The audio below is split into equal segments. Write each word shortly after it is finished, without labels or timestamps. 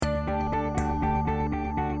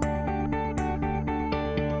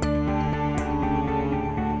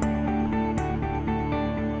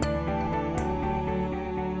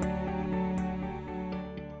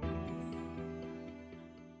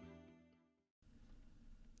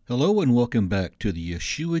Hello and welcome back to the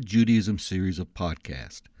Yeshua Judaism series of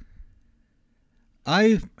podcasts.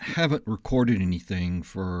 I haven't recorded anything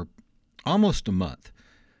for almost a month,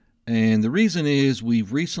 and the reason is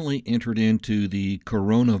we've recently entered into the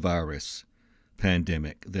coronavirus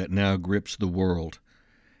pandemic that now grips the world,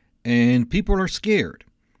 and people are scared.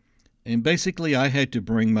 And basically I had to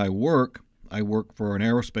bring my work. I work for an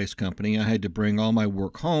aerospace company. I had to bring all my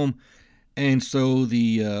work home. And so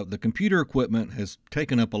the computer equipment has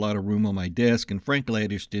taken up a lot of room on my desk, and frankly, I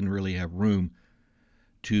just didn't really have room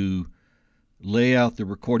to lay out the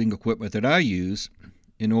recording equipment that I use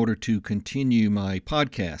in order to continue my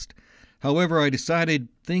podcast. However, I decided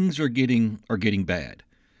things are getting bad.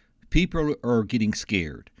 People are getting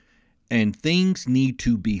scared, and things need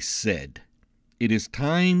to be said. It is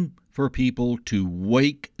time for people to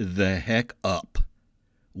wake the heck up.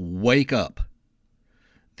 Wake up.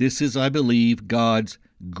 This is, I believe, God's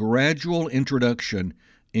gradual introduction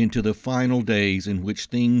into the final days in which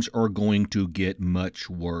things are going to get much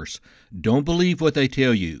worse. Don't believe what they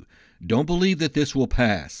tell you. Don't believe that this will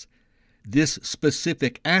pass. This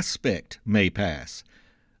specific aspect may pass,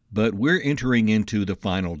 but we're entering into the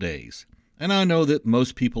final days. And I know that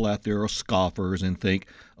most people out there are scoffers and think,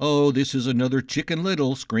 oh, this is another Chicken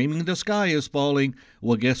Little screaming the sky is falling.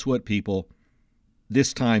 Well, guess what, people?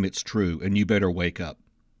 This time it's true, and you better wake up.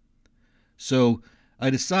 So I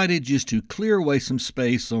decided just to clear away some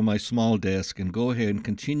space on my small desk and go ahead and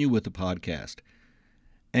continue with the podcast.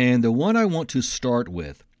 And the one I want to start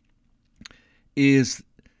with is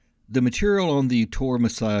the material on the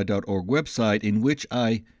TorahMessiah.org website, in which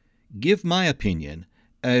I give my opinion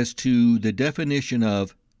as to the definition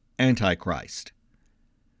of Antichrist.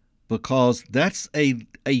 Because that's a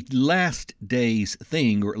last days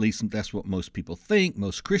thing, or at least that's what most people think,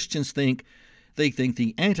 most Christians think. They think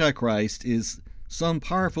the Antichrist is some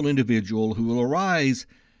powerful individual who will arise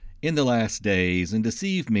in the last days and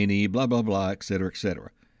deceive many, blah, blah, blah, etc.,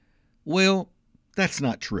 etc. Well, that's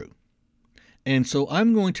not true. And so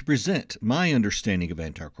I'm going to present my understanding of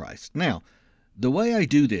Antichrist. Now, the way I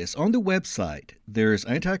do this, on the website, there's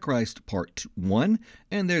Antichrist Part 1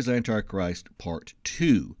 and there's Antichrist Part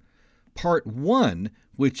 2. Part 1,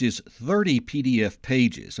 which is 30 PDF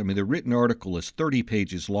pages, the written article is 30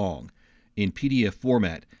 pages long, in PDF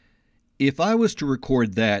format. If I was to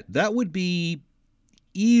record that, that would be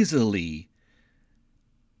easily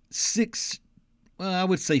 5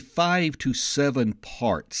 to 7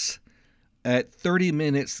 parts at 30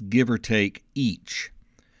 minutes, give or take, each.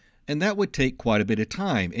 And that would take quite a bit of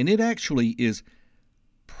time. And it actually is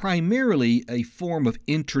primarily a form of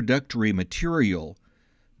introductory material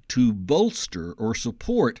to bolster or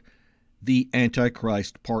support the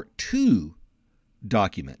Antichrist Part 2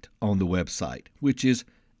 document on the website, which is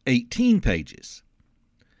 18 pages.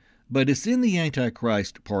 But it's in the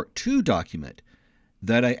Antichrist Part 2 document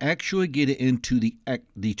that I actually get into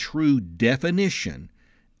the true definition,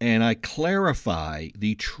 and I clarify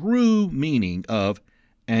the true meaning of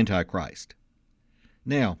Antichrist.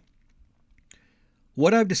 Now,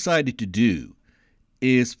 what I've decided to do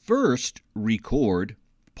is first record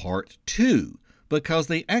Part 2, because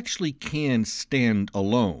they actually can stand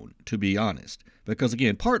alone, to be honest. Because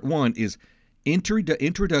again, Part 1 is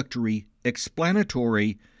introductory,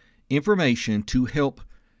 explanatory information to help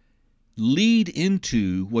lead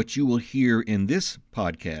into what you will hear in this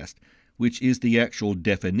podcast, which is the actual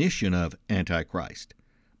definition of Antichrist.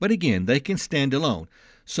 But again, they can stand alone.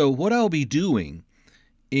 So what I'll be doing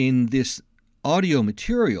in this audio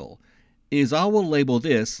material is I will label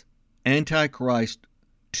this Antichrist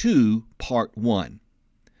 2 Part 1.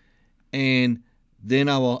 And then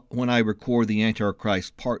when I record the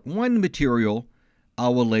Antichrist Part 1 material, I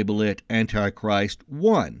will label it Antichrist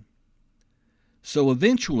 1. So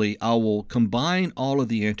eventually I will combine all of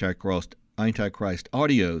the Antichrist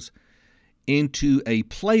audios into a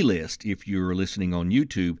playlist, if you're listening on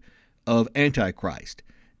YouTube, of Antichrist.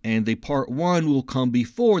 And the Part 1 will come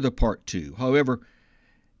before the Part 2. However,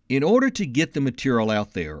 in order to get the material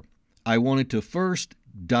out there, I wanted to first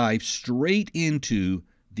dive straight into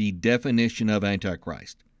the definition of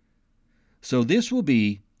Antichrist. So this will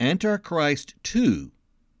be Antichrist 2,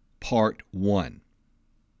 Part 1.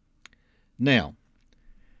 Now,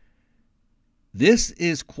 this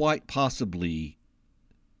is quite possibly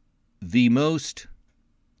the most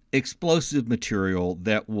explosive material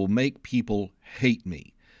that will make people hate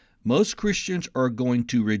me. Most Christians are going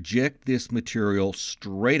to reject this material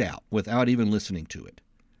straight out without even listening to it.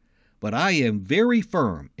 But I am very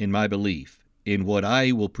firm in my belief in what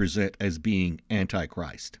I will present as being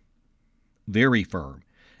Antichrist. Very firm.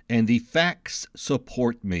 And the facts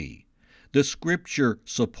support me. The Scripture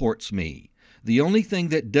supports me. The only thing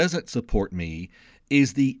that doesn't support me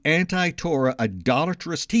is the anti-Torah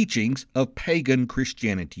idolatrous teachings of pagan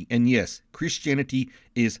Christianity. And yes, Christianity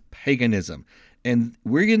is paganism. And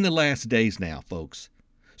we're in the last days now, folks.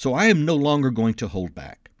 So I am no longer going to hold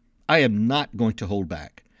back. I am not going to hold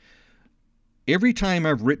back. Every time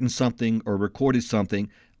I've written something or recorded something,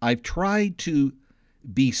 I've tried to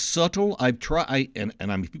be subtle.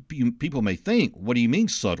 People may think, what do you mean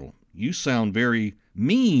subtle? You sound very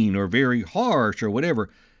mean or very harsh or whatever.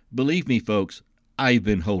 Believe me, folks, I've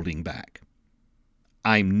been holding back.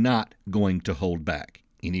 I'm not going to hold back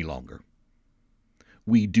any longer.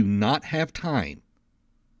 We do not have time.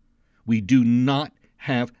 We do not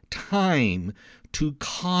have time to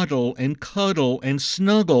coddle and cuddle and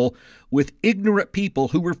snuggle with ignorant people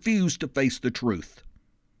who refuse to face the truth.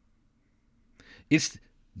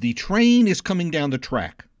 The train is coming down the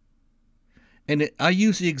track. And I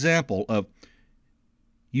use the example of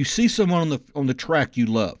you see someone on the track you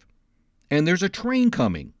love, and there's a train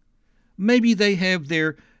coming. Maybe they have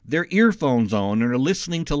their earphones on and are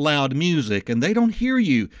listening to loud music, and they don't hear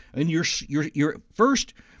you. And you're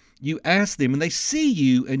first you ask them, and they see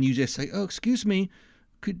you, and you just say, "Oh, excuse me,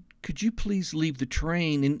 could you please leave the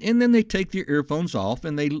train?" And then they take their earphones off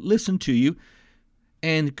and they listen to you.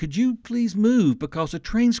 And could you please move because the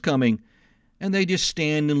train's coming? And they just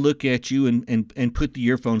stand and look at you and put the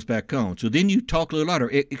earphones back on. So then you talk a little louder.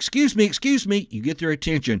 Excuse me. You get their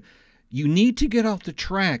attention. You need to get off the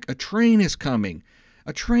track. A train is coming.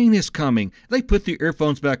 They put the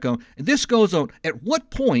earphones back on. And this goes on. At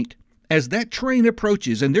what point, as that train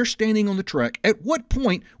approaches and they're standing on the track, at what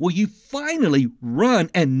point will you finally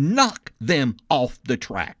run and knock them off the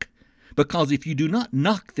track? Because if you do not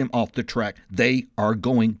knock them off the track, they are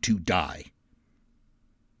going to die.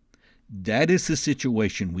 That is the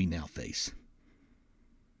situation we now face.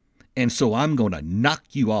 And so I'm going to knock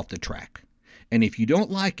you off the track. And if you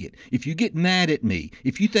don't like it, if you get mad at me,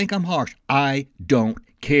 if you think I'm harsh, I don't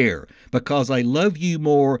care. Because I love you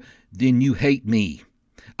more than you hate me.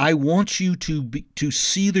 I want you to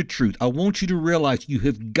see the truth. I want you to realize you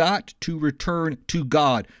have got to return to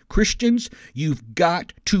God. Christians, you've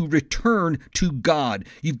got to return to God.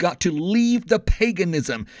 You've got to leave the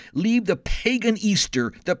paganism, leave the pagan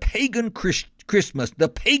Easter, the pagan Christmas, the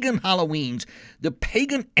pagan Halloweens, the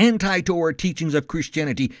pagan anti-Torah teachings of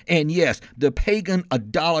Christianity, and yes, the pagan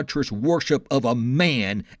idolatrous worship of a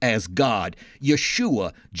man as God.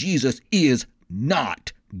 Yeshua, Jesus, is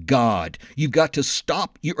not God. You've got to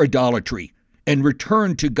stop your idolatry and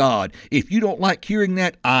return to God. If you don't like hearing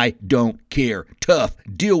that, I don't care. Tough.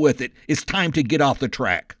 Deal with it. It's time to get off the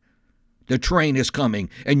track. The train is coming,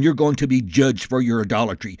 and you're going to be judged for your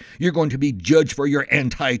idolatry. You're going to be judged for your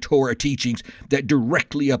anti-Torah teachings that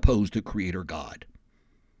directly oppose the Creator God.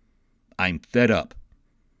 I'm fed up.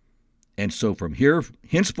 And so from here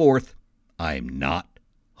henceforth, I'm not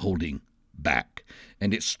holding back.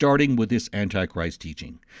 And it's starting with this Antichrist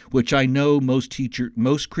teaching, which I know most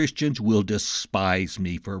Christians will despise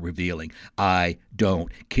me for revealing. I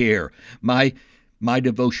don't care. My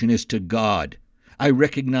devotion is to God. I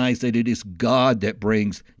recognize that it is God that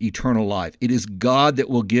brings eternal life. It is God that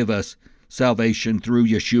will give us salvation through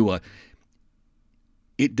Yeshua.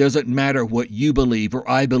 It doesn't matter what you believe or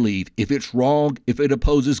I believe. If it's wrong, if it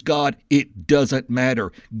opposes God, it doesn't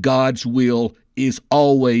matter. God's will is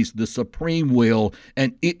always the supreme will,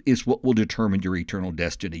 and it is what will determine your eternal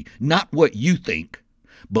destiny. Not what you think,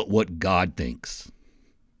 but what God thinks.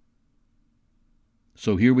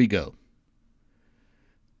 So here we go.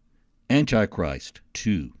 Antichrist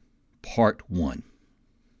 2, Part 1.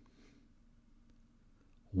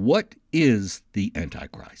 What is the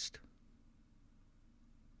Antichrist?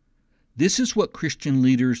 This is what Christian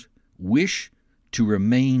leaders wish to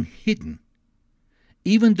remain hidden,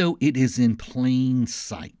 even though it is in plain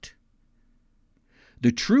sight.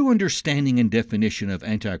 The true understanding and definition of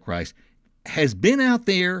Antichrist has been out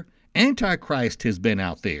there. Antichrist has been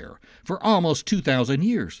out there for almost 2,000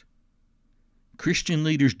 years. Christian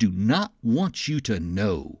leaders do not want you to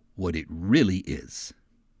know what it really is.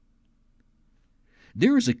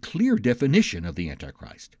 There is a clear definition of the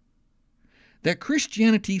Antichrist that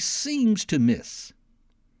Christianity seems to miss.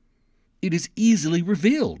 It is easily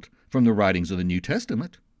revealed from the writings of the New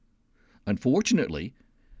Testament. Unfortunately,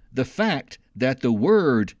 the fact that the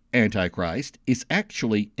word Antichrist is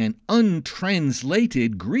actually an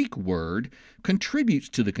untranslated Greek word contributes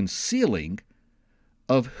to the concealing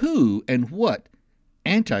of who and what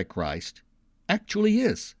Antichrist actually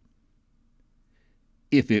is.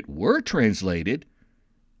 If it were translated,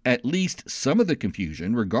 at least some of the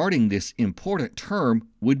confusion regarding this important term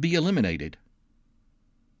would be eliminated.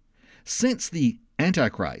 Since the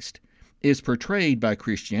Antichrist is portrayed by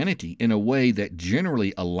Christianity in a way that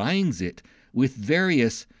generally aligns it with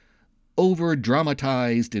various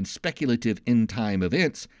over-dramatized and speculative end-time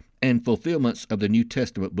events and fulfillments of the New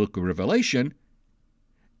Testament book of Revelation,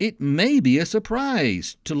 it may be a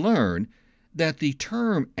surprise to learn that the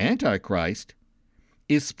term Antichrist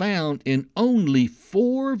is found in only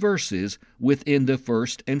 4 verses within the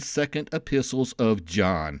first and second epistles of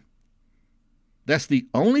John. That's the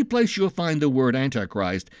only place you'll find the word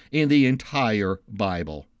Antichrist in the entire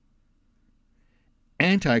Bible.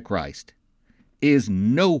 Antichrist is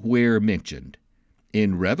nowhere mentioned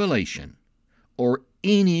in Revelation or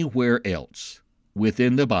anywhere else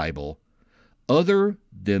within the Bible other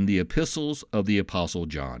than the epistles of the Apostle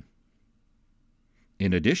John.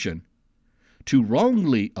 In addition, to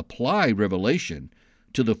wrongly apply Revelation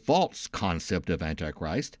to the false concept of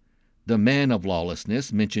Antichrist, the man of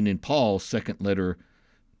lawlessness mentioned in Paul's second letter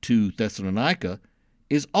to Thessalonica,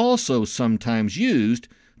 is also sometimes used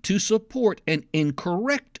to support an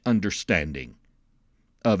incorrect understanding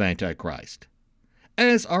of Antichrist,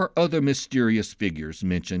 as are other mysterious figures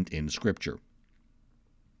mentioned in Scripture.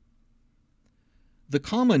 The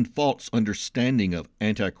common false understanding of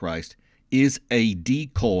Antichrist is a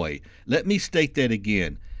decoy. Let me state that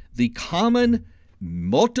again. The common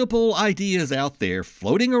multiple ideas out there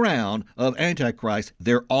floating around of Antichrist,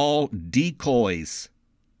 they're all decoys.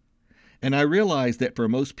 And I realize that for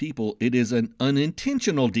most people it is an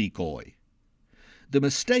unintentional decoy. The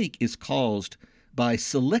mistake is caused by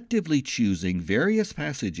selectively choosing various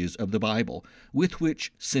passages of the Bible with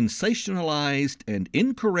which sensationalized and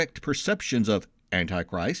incorrect perceptions of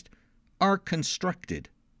Antichrist are constructed.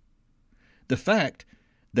 The fact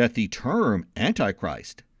that the term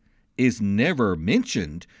Antichrist is never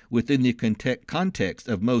mentioned within the context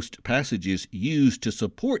of most passages used to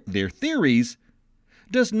support their theories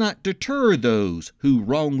does not deter those who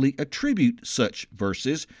wrongly attribute such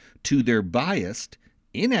verses to their biased,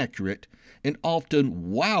 inaccurate, and often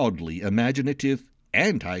wildly imaginative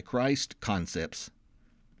Antichrist concepts.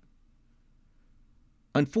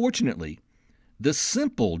 Unfortunately, the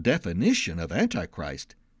simple definition of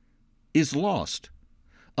Antichrist is lost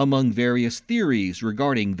among various theories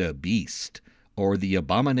regarding the beast, or the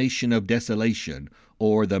abomination of desolation,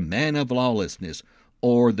 or the man of lawlessness,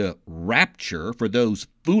 or the rapture for those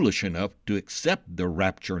foolish enough to accept the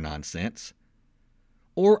rapture nonsense,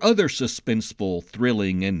 or other suspenseful,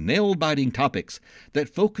 thrilling, and nail-biting topics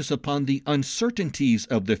that focus upon the uncertainties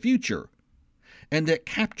of the future and that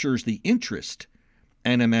captures the interest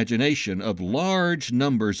and imagination of large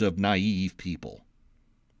numbers of naive people.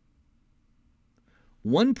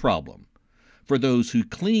 One problem for those who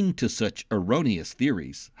cling to such erroneous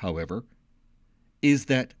theories, however, is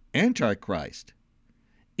that Antichrist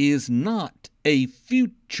is not a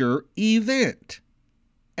future event,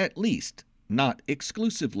 at least not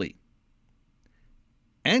exclusively.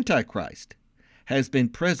 Antichrist has been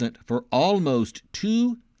present for almost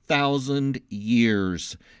 2,000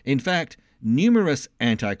 years. In fact, numerous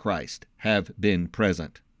Antichrists have been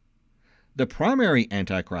present. The primary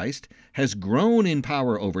Antichrist has grown in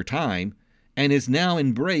power over time and is now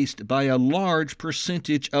embraced by a large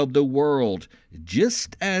percentage of the world,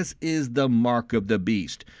 just as is the mark of the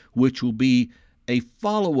beast, which will be a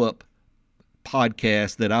follow-up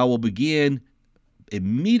podcast that I will begin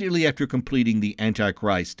immediately after completing the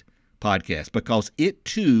Antichrist podcast, because it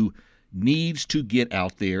too needs to get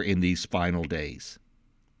out there in these final days.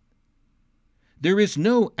 There is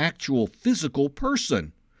no actual physical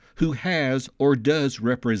person who has or does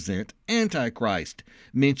represent Antichrist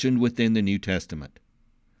mentioned within the New Testament.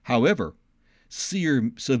 However,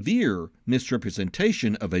 severe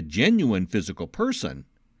misrepresentation of a genuine physical person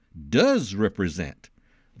does represent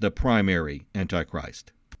the primary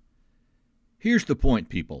Antichrist. Here's the point,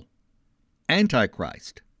 people.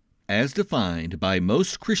 Antichrist, as defined by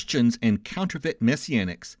most Christians and counterfeit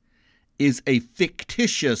messianics, is a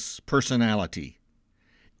fictitious personality.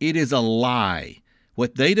 It is a lie.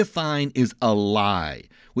 What they define is a lie,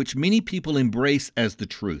 which many people embrace as the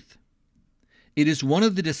truth. It is one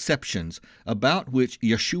of the deceptions about which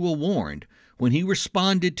Yeshua warned when he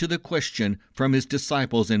responded to the question from his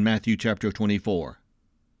disciples in Matthew chapter 24.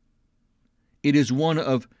 It is one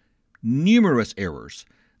of numerous errors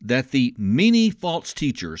that the many false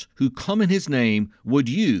teachers who come in his name would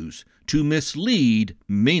use to mislead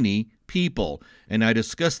many people. And I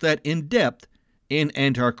discussed that in depth in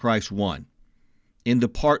Antichrist 1. In the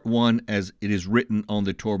part 1 as it is written on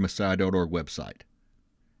the TorahMessiah.org website.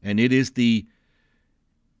 And it is the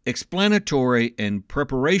explanatory and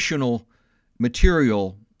preparational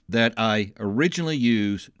material that I originally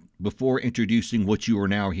used before introducing what you are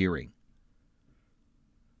now hearing.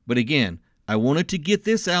 But again, I wanted to get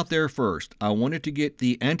this out there first. I wanted to get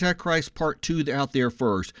the Antichrist Part 2 out there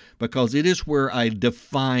first because it is where I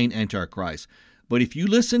define Antichrist. But if you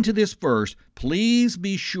listen to this first, please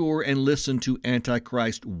be sure and listen to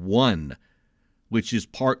Antichrist 1, which is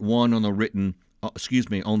Part 1 on the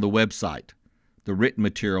on the website, the written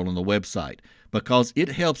material on the website, because it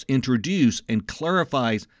helps introduce and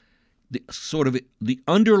clarifies the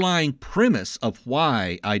underlying premise of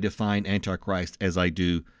why I define Antichrist as I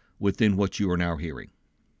do within what you are now hearing.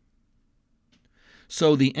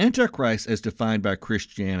 So the Antichrist, as defined by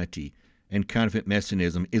Christianity and counterfeit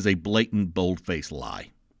messianism, is a blatant, bold-faced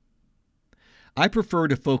lie. I prefer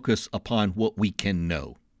to focus upon what we can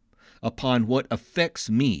know, upon what affects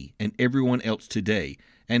me and everyone else today,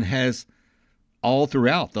 and has all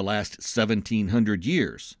throughout the last 1,700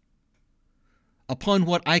 years, upon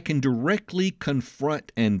what I can directly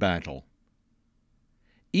confront and battle.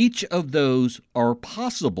 Each of those are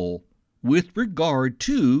possible with regard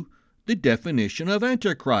to the definition of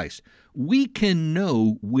Antichrist. We can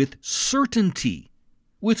know with certainty,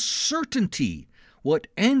 what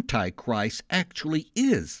Antichrist actually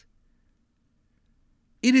is.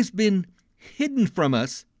 It has been hidden from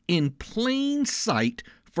us in plain sight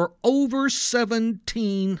for over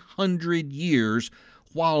 1,700 years,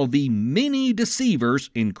 while the many deceivers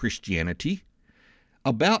in Christianity,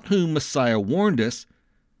 about whom Messiah warned us,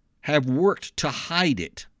 have worked to hide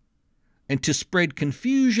it, and to spread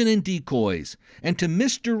confusion and decoys, and to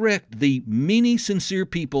misdirect the many sincere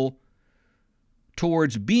people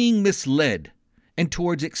towards being misled and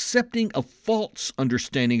towards accepting a false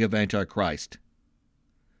understanding of Antichrist.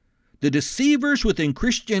 The deceivers within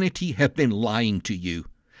Christianity have been lying to you.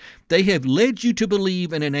 They have led you to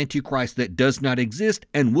believe in an Antichrist that does not exist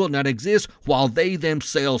and will not exist, while they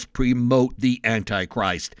themselves promote the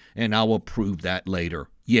Antichrist. And I will prove that later.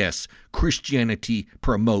 Yes, Christianity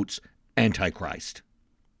promotes Antichrist.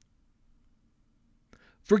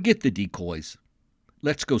 Forget the decoys.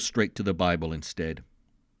 Let's go straight to the Bible instead.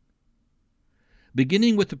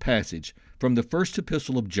 Beginning with the passage from the first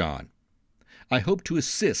epistle of John, I hope to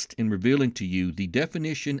assist in revealing to you the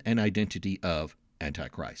definition and identity of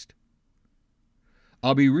Antichrist.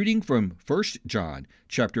 I'll be reading from 1 John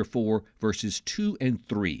chapter 4, verses 2 and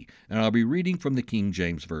 3, and I'll be reading from the King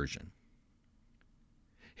James Version.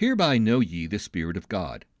 Hereby know ye the Spirit of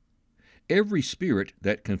God. Every spirit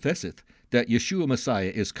that confesseth that Yeshua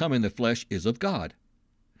Messiah is come in the flesh is of God.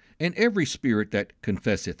 And every spirit that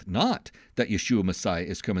confesseth not that Yeshua Messiah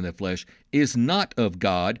is come in the flesh is not of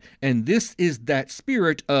God, and this is that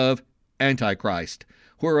spirit of Antichrist,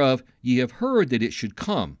 whereof ye have heard that it should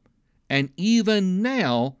come, and even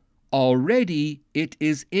now already it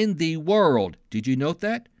is in the world. Did you note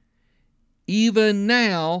that? Even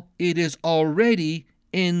now it is already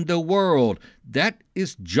in the world. That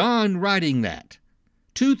is John writing that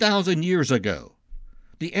 2,000 years ago.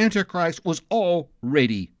 The Antichrist was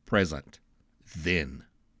already present then.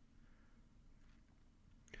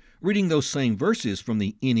 Reading those same verses from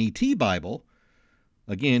the NET Bible,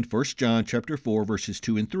 again, 1 John chapter 4, verses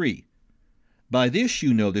 2 and 3. By this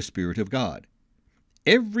you know the Spirit of God.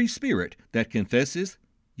 Every spirit that confesses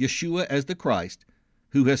Yeshua as the Christ,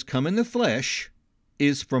 who has come in the flesh,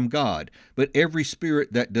 is from God. But every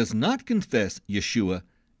spirit that does not confess Yeshua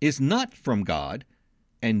is not from God,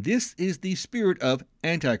 and this is the spirit of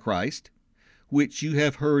Antichrist, which you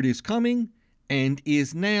have heard is coming and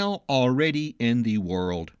is now already in the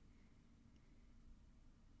world.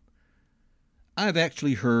 I've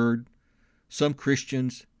actually heard some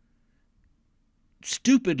Christians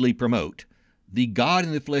stupidly promote the God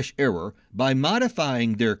in the flesh error by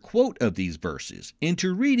modifying their quote of these verses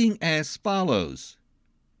into reading as follows.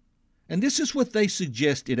 And this is what they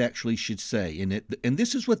suggest it actually should say, and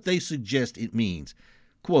this is what they suggest it means.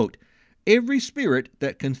 Quote, every spirit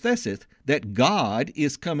that confesseth that God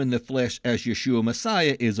is come in the flesh as Yeshua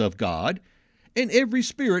Messiah is of God, and every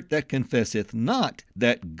spirit that confesseth not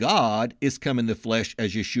that God is come in the flesh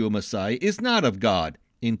as Yeshua Messiah is not of God.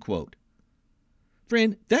 End quote.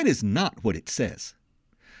 Friend, that is not what it says.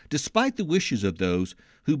 Despite the wishes of those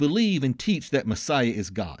who believe and teach that Messiah is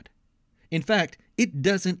God. In fact, it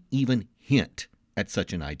doesn't even hint at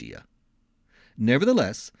such an idea.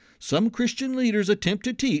 Nevertheless, some Christian leaders attempt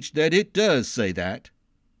to teach that it does say that.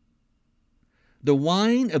 The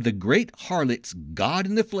wine of the great harlot's God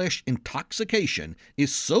in the flesh intoxication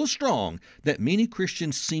is so strong that many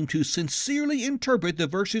Christians seem to sincerely interpret the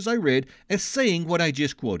verses I read as saying what I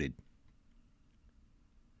just quoted.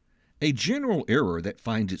 A general error that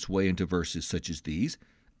finds its way into verses such as these,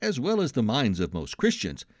 as well as the minds of most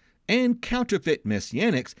Christians and counterfeit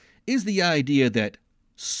messianics, is the idea that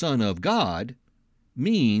Son of God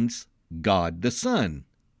means God the Son.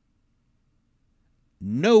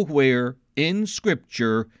 Nowhere in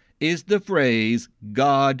Scripture is the phrase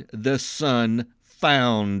God the Son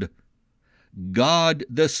found. God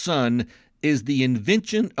the Son is the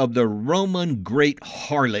invention of the Roman great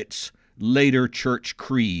harlots, later church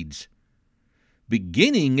creeds,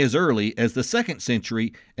 beginning as early as the 2nd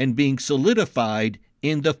century and being solidified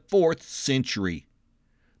in the 4th century.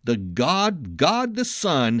 The God the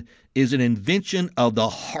Son is an invention of the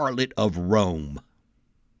harlot of Rome.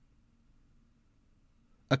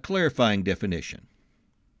 A clarifying definition.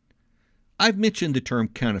 I've mentioned the term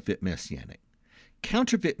counterfeit messianic.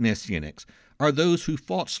 Counterfeit messianics are those who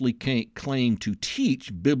falsely claim to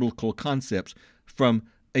teach biblical concepts from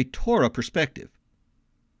a Torah perspective.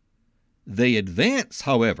 They advance,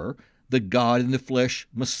 however, the God in the flesh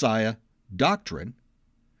Messiah doctrine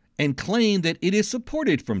and claim that it is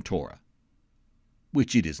supported from Torah,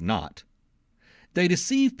 which it is not. They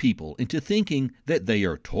deceive people into thinking that they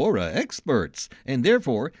are Torah experts and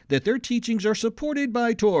therefore that their teachings are supported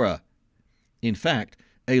by Torah. In fact,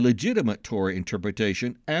 a legitimate Torah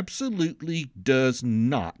interpretation absolutely does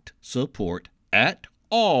not support at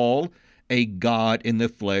all a God in the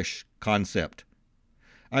flesh concept.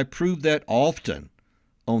 I prove that often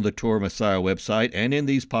on the Torah Messiah website and in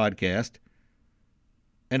these podcasts.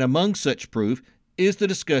 And among such proof is the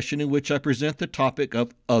discussion in which I present the topic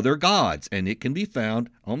of other gods, and it can be found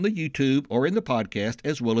on the YouTube or in the podcast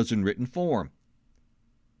as well as in written form.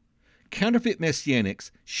 Counterfeit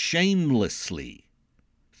messianics shamelessly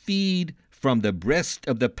feed from the breast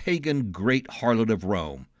of the pagan great harlot of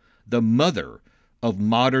Rome, the mother of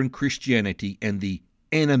modern Christianity and the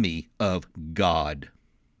enemy of God.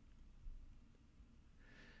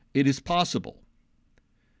 It is possible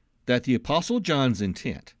that the Apostle John's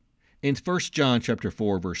intent in 1 John chapter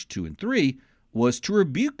 4, verse 2 and 3 was to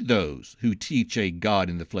rebuke those who teach a God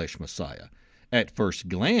in the flesh Messiah. At first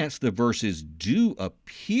glance, the verses do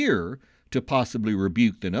appear to possibly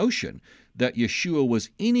rebuke the notion that Yeshua was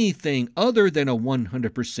anything other than a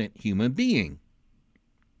 100% human being.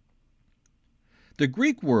 The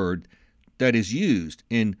Greek word that is used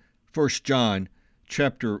in 1 John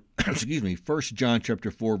chapter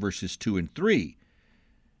 4 verses 2 and 3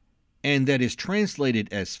 and that is translated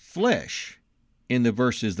as flesh in the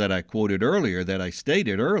verses that I quoted earlier, that I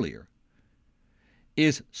stated earlier,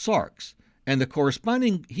 is sarx, and the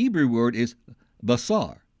corresponding Hebrew word is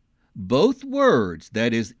basar. Both words,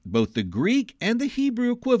 that is, both the Greek and the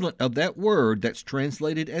Hebrew equivalent of that word that's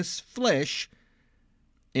translated as flesh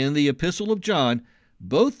in the Epistle of John,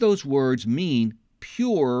 both those words mean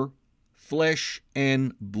pure flesh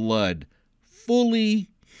and blood, fully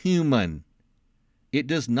human. It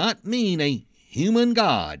does not mean a human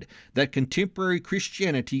God that contemporary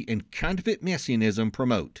Christianity and counterfeit messianism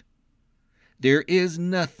promote. There is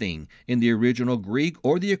nothing in the original Greek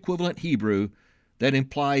or the equivalent Hebrew that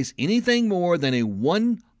implies anything more than a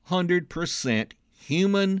 100%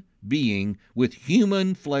 human being with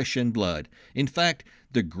human flesh and blood. In fact,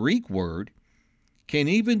 the Greek word can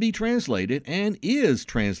even be translated, and is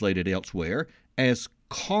translated elsewhere, as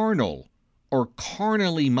carnal or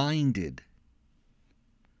carnally minded.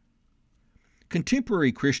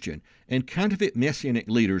 Contemporary Christian and counterfeit messianic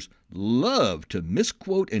leaders love to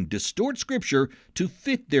misquote and distort Scripture to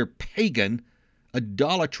fit their pagan,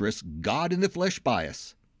 idolatrous, God-in-the-flesh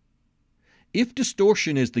bias. If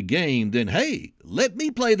distortion is the game, then hey, let me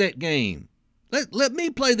play that game. Let me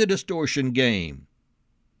play the distortion game.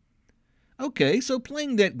 Okay, so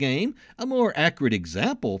playing that game, a more accurate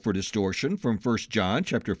example for distortion from 1 John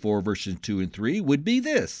chapter 4, verses 2 and 3 would be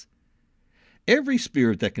this. Every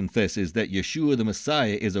spirit that confesses that Yeshua the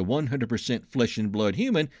Messiah is a 100% flesh and blood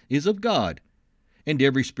human is of God. And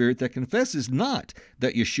every spirit that confesses not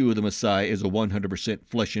that Yeshua the Messiah is a 100%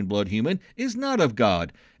 flesh and blood human is not of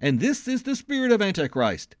God. And this is the spirit of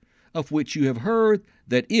Antichrist, of which you have heard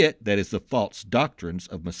that it, that is the false doctrines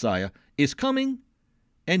of Messiah, is coming,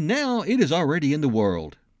 and now it is already in the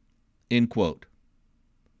world. End quote.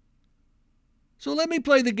 So let me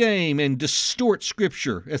play the game and distort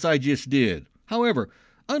Scripture as I just did. However,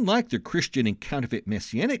 unlike the Christian and counterfeit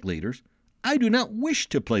messianic leaders, I do not wish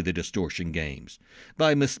to play the distortion games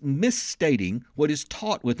by misstating what is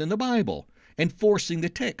taught within the Bible and forcing the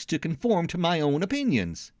text to conform to my own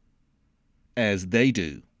opinions, as they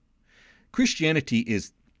do. Christianity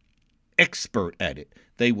is expert at it.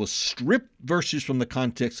 They will strip verses from the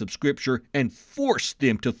context of Scripture and force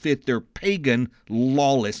them to fit their pagan,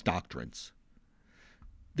 lawless doctrines.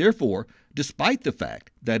 Therefore, despite the fact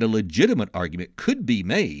that a legitimate argument could be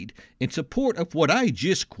made in support of what I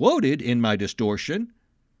just quoted in my distortion,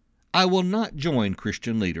 I will not join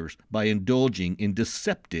Christian leaders by indulging in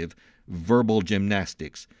deceptive verbal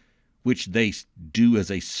gymnastics, which they do as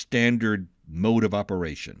a standard mode of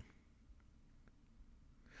operation.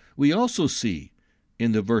 We also see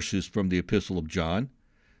in the verses from the Epistle of John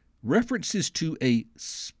references to a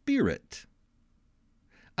spirit.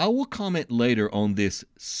 I will comment later on this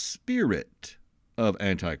spirit of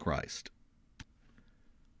Antichrist.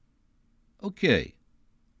 Okay,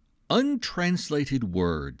 untranslated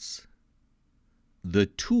words, the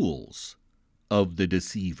tools of the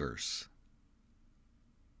deceivers.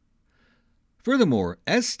 Furthermore,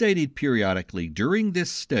 as stated periodically during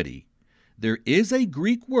this study, there is a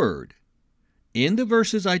Greek word in the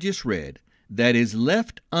verses I just read that is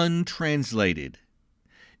left untranslated.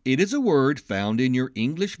 It is a word found in your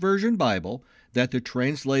English Version Bible that the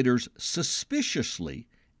translators suspiciously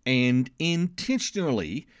and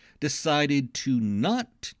intentionally decided to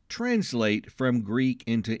not translate from Greek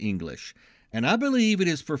into English. And I believe it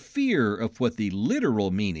is for fear of what the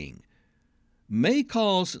literal meaning may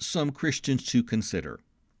cause some Christians to consider.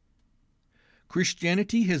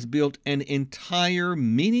 Christianity has built an entire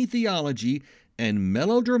mini theology and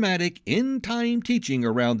melodramatic end-time teaching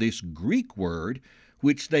around this Greek word,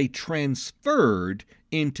 which they transferred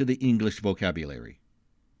into the English vocabulary.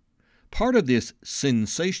 Part of this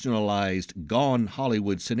sensationalized Gone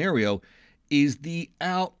Hollywood scenario is the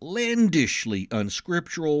outlandishly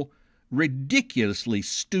unscriptural, ridiculously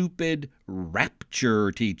stupid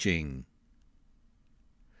rapture teaching.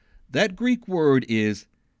 That Greek word is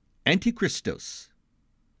antichristos,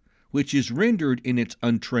 which is rendered in its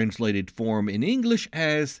untranslated form in English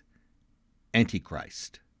as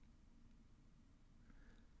Antichrist.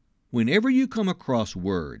 Whenever you come across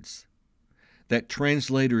words that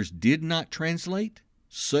translators did not translate,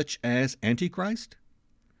 such as Antichrist,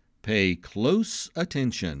 pay close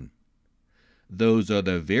attention. Those are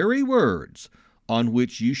the very words on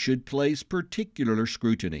which you should place particular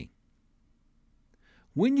scrutiny.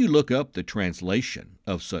 When you look up the translation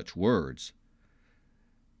of such words,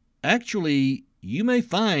 actually, you may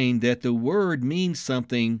find that the word means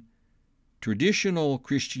something traditional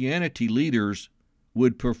Christianity leaders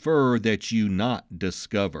would prefer that you not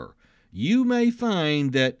discover. You may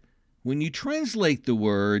find that when you translate the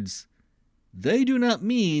words, they do not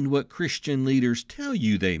mean what Christian leaders tell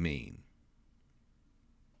you they mean.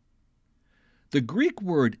 The Greek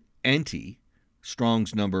word anti,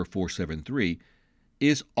 Strong's number 473,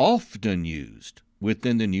 is often used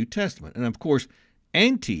within the New Testament. And of course,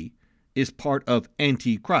 anti is part of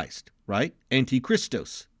Antichrist, right?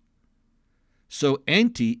 Antichristos. So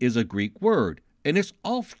anti is a Greek word, and it's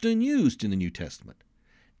often used in the New Testament,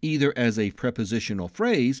 either as a prepositional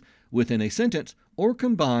phrase within a sentence or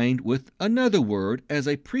combined with another word as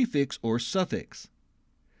a prefix or suffix.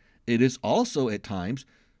 It is also at times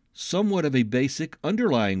somewhat of a basic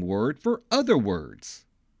underlying word for other words.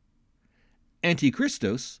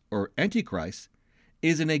 Antichristos, or Antichrist,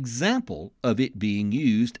 is an example of it being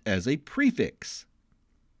used as a prefix.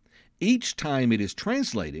 Each time it is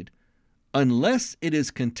translated, unless it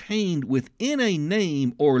is contained within a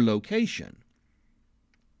name or location.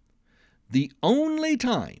 The only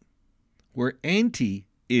time where anti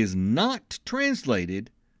is not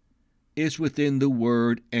translated is within the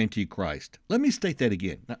word Antichrist. Let me state that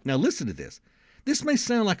again. Now listen to this. This may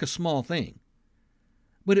sound like a small thing,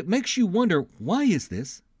 but it makes you wonder, why is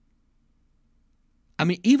this? I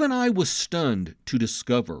mean, even I was stunned to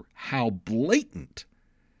discover how blatant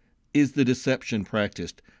is the deception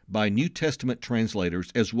practiced by New Testament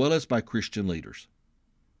translators as well as by Christian leaders.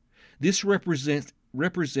 This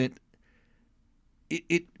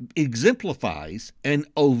it exemplifies an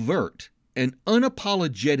overt and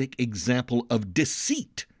unapologetic example of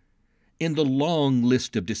deceit in the long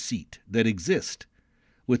list of deceit that exist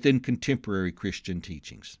within contemporary Christian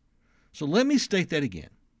teachings. So let me state that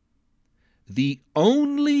again. The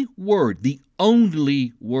only word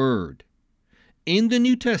in the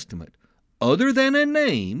New Testament, other than a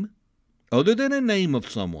name of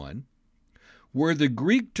someone, where the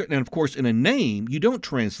Greek, and of course in a name, you don't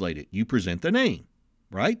translate it, you present the name,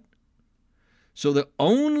 right? So the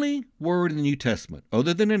only word in the New Testament,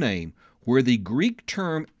 other than a name, where the Greek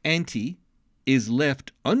term anti is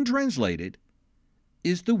left untranslated,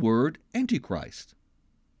 is the word Antichrist.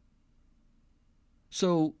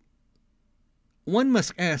 So one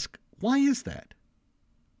must ask, why is that?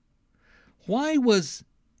 Why was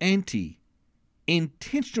anti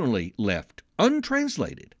intentionally left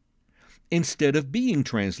untranslated instead of being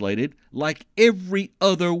translated like every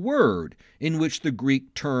other word in which the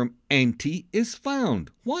Greek term anti is found?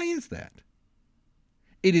 Why is that?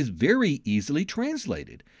 It is very easily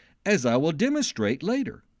translated, as I will demonstrate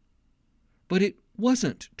later. but it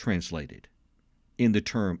wasn't translated in the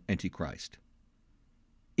term Antichrist.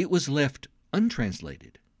 It was left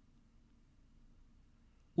untranslated.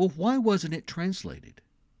 Well, why wasn't it translated?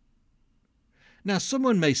 Now,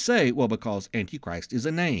 someone may say, well, because Antichrist is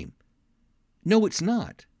a name. No, it's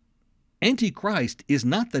not. Antichrist is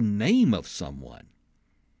not the name of someone.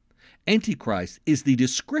 Antichrist is the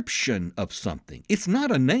description of something. It's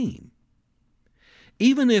not a name.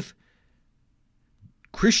 Even if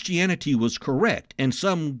Christianity was correct and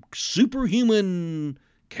some superhuman,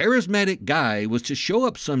 charismatic guy was to show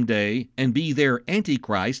up someday and be their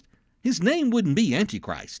Antichrist, his name wouldn't be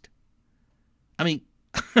Antichrist. I mean,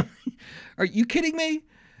 are you kidding me?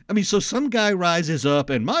 I mean, so some guy rises up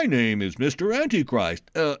and my name is Mr.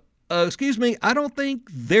 Antichrist. Excuse me, I don't think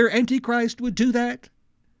their Antichrist would do that.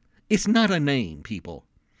 It's not a name, people.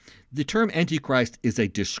 The term Antichrist is a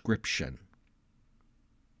description.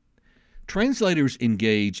 Translators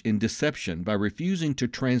engage in deception by refusing to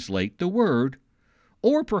translate the word,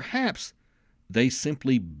 or perhaps they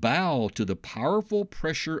simply bow to the powerful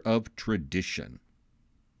pressure of tradition.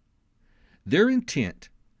 Their intent,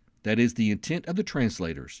 that is the intent of the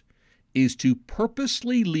translators, is to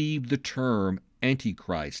purposely leave the term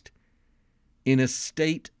Antichrist in a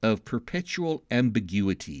state of perpetual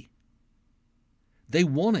ambiguity. They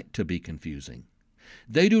want it to be confusing.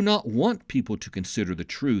 They do not want people to consider the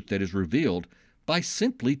truth that is revealed by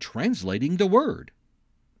simply translating the word.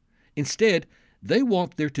 Instead, they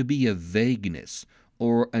want there to be a vagueness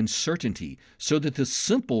or uncertainty so that the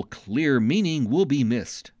simple, clear meaning will be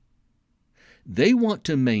missed. They want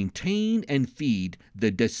to maintain and feed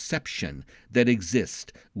the deception that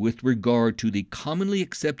exists with regard to the commonly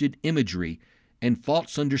accepted imagery and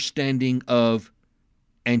false understanding of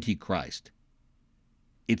Antichrist.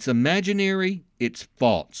 It's imaginary, it's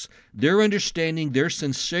false. Their understanding, their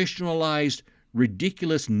sensationalized,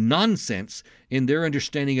 ridiculous nonsense in their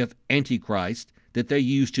understanding of Antichrist that they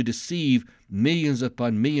use to deceive millions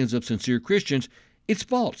upon millions of sincere Christians, it's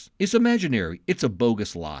false, it's imaginary, it's a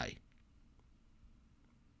bogus lie.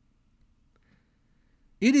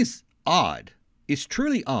 It is odd, it's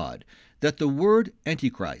truly odd, that the word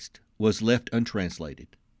Antichrist was left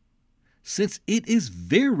untranslated, since it is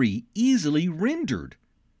very easily rendered.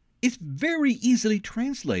 It's very easily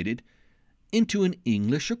translated into an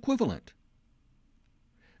English equivalent.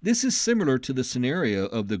 This is similar to the scenario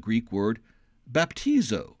of the Greek word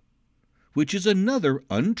baptizo, which is another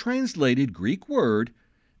untranslated Greek word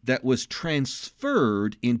that was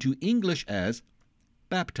transferred into English as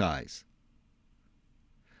baptize.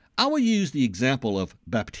 I will use the example of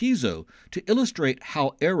baptizo to illustrate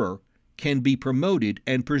how error can be promoted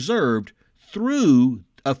and preserved through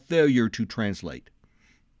a failure to translate.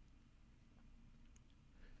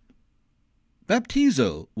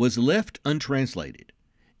 Baptizo was left untranslated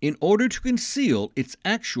in order to conceal its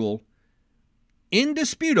actual,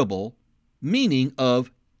 indisputable meaning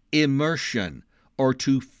of immersion, or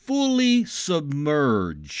to fully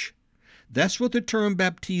submerge. That's what the term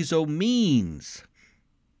baptizo means.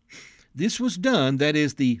 This was done, that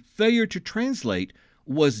is, the failure to translate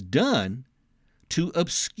was done to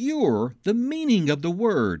obscure the meaning of the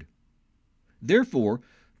word. Therefore,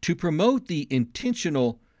 to promote the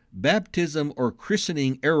intentional baptism or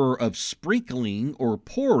christening error of sprinkling or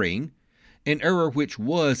pouring, an error which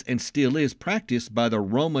was and still is practiced by the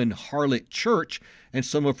Roman harlot church and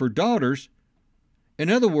some of her daughters. In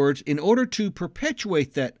other words, in order to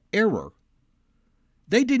perpetuate that error,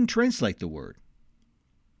 they didn't translate the word.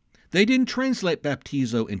 They didn't translate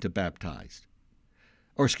baptizo into baptized.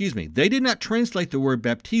 They did not translate the word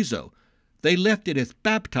baptizo. They left it as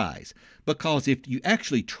baptize, because if you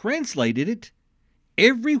actually translated it,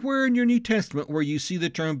 everywhere in your New Testament where you see the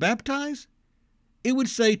term baptize, it would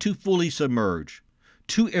say to fully submerge,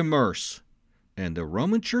 to immerse. And the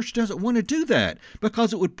Roman Church doesn't want to do that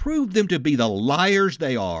because it would prove them to be the liars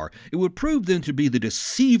they are. It would prove them to be the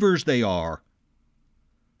deceivers they are.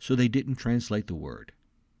 So they didn't translate the word.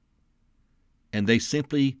 And they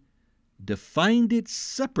simply defined it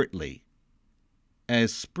separately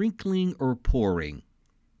as sprinkling or pouring,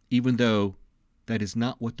 even though that is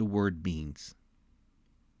not what the word means.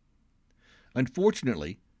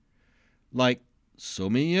 Unfortunately, like so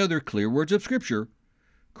many other clear words of Scripture,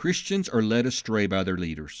 Christians are led astray by their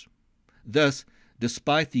leaders. Thus,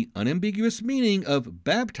 despite the unambiguous meaning of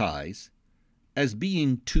baptize as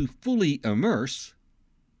being to fully immerse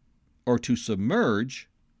or to submerge,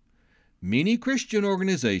 many Christian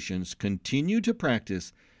organizations continue to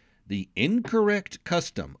practice the incorrect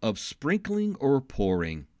custom of sprinkling or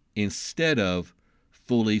pouring instead of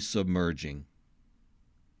fully submerging.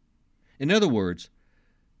 In other words,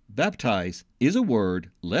 Baptize is a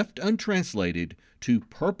word left untranslated to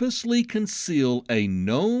purposely conceal a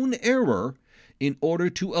known error in order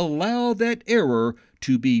to allow that error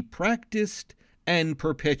to be practiced and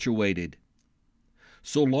perpetuated.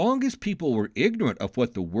 So long as people were ignorant of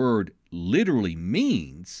what the word literally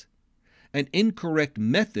means, an incorrect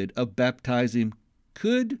method of baptizing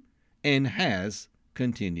could and has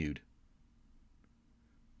continued.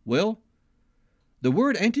 Well, the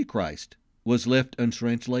word Antichrist was left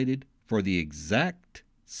untranslated for the exact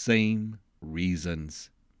same reasons.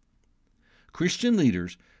 Christian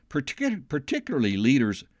leaders, particularly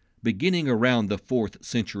leaders beginning around the 4th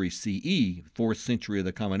century CE, 4th century of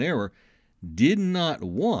the Common Era, did not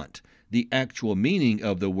want the actual meaning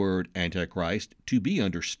of the word Antichrist to be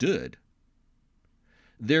understood.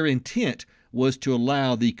 Their intent was to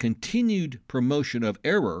allow the continued promotion of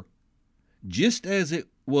error, just as it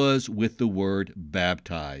was with the word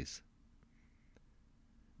baptize.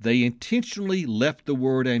 They intentionally left the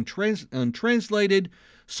word untranslated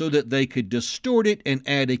so that they could distort it and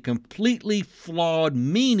add a completely flawed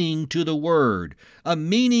meaning to the word, a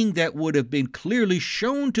meaning that would have been clearly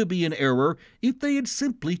shown to be an error if they had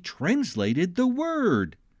simply translated the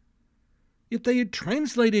word. If they had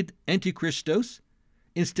translated Antichristos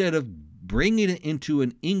instead of bringing it into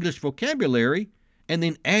an English vocabulary and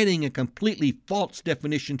then adding a completely false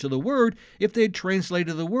definition to the word, if they had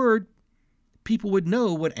translated the word, people would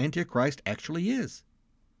know what Antichrist actually is.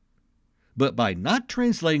 But by not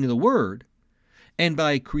translating the word, and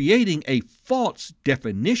by creating a false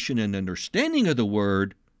definition and understanding of the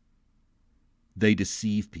word, they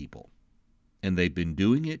deceive people. And they've been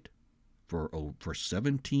doing it for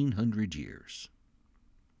 1,700 years.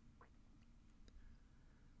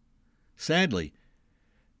 Sadly,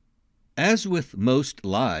 as with most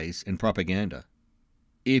lies and propaganda,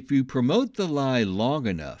 if you promote the lie long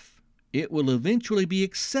enough, it will eventually be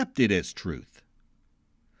accepted as truth.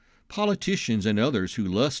 Politicians and others who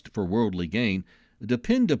lust for worldly gain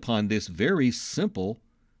depend upon this very simple,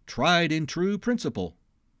 tried and true principle.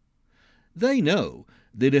 They know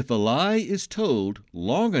that if a lie is told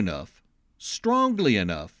long enough, strongly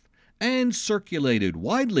enough, and circulated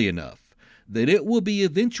widely enough, that it will be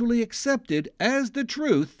eventually accepted as the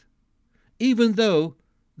truth, even though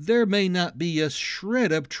there may not be a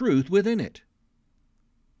shred of truth within it.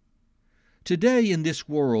 Today in this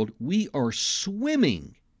world, we are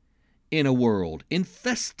swimming in a world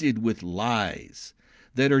infested with lies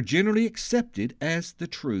that are generally accepted as the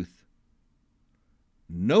truth.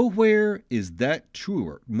 Nowhere is that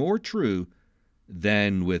more true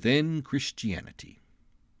than within Christianity.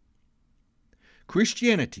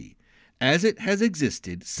 Christianity, as it has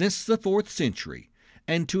existed since the 4th century,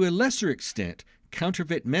 and to a lesser extent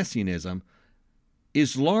counterfeit messianism,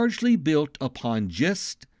 is largely built upon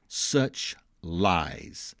just such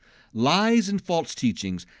lies. Lies and false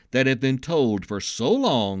teachings that have been told for so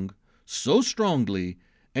long, so strongly,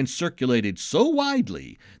 and circulated so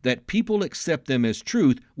widely that people accept them as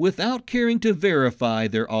truth without caring to verify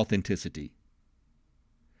their authenticity.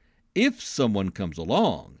 If someone comes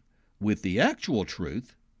along with the actual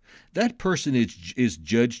truth, that person is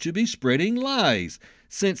judged to be spreading lies,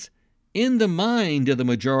 since in the mind of the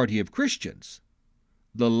majority of Christians,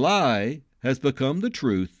 the lie has become the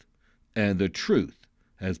truth, and the truth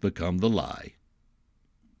has become the lie.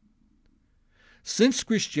 Since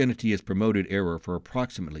Christianity has promoted error for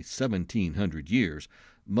approximately 1,700 years,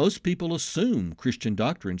 most people assume Christian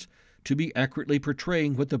doctrines to be accurately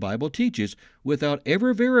portraying what the Bible teaches without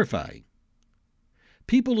ever verifying.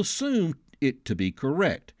 People assume it to be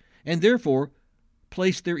correct, and therefore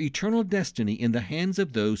place their eternal destiny in the hands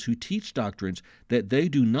of those who teach doctrines that they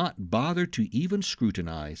do not bother to even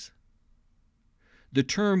scrutinize. The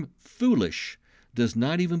term foolish does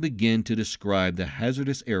not even begin to describe the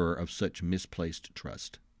hazardous error of such misplaced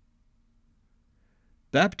trust.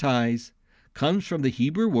 Baptize comes from the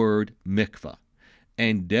Hebrew word mikvah,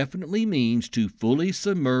 and definitely means to fully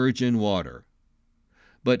submerge in water.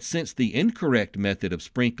 But since the incorrect method of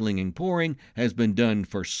sprinkling and pouring has been done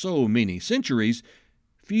for so many centuries,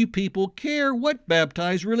 few people care what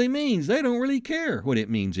baptize really means. They don't really care what it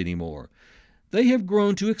means anymore. They have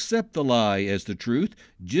grown to accept the lie as the truth,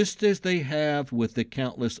 just as they have with the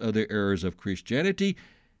countless other errors of Christianity,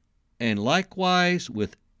 and likewise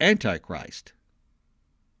with Antichrist.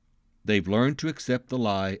 They've learned to accept the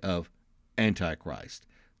lie of Antichrist,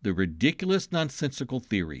 the ridiculous, nonsensical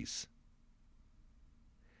theories.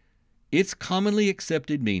 Its commonly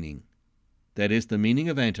accepted meaning, that is the meaning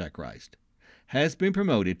of Antichrist, has been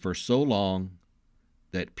promoted for so long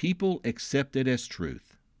that people accept it as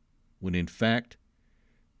truth, when in fact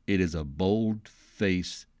it is a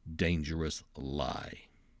bold-faced, dangerous lie.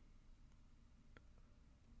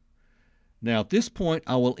 Now, at this point,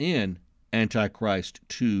 I will end Antichrist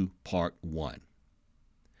 2, Part 1.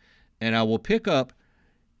 And I will pick up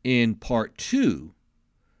in Part 2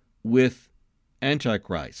 with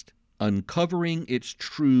Antichrist, uncovering its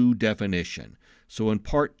true definition. So in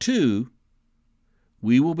Part 2,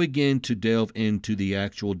 we will begin to delve into the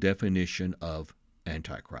actual definition of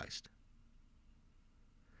Antichrist.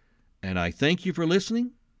 And I thank you for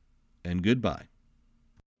listening, and goodbye.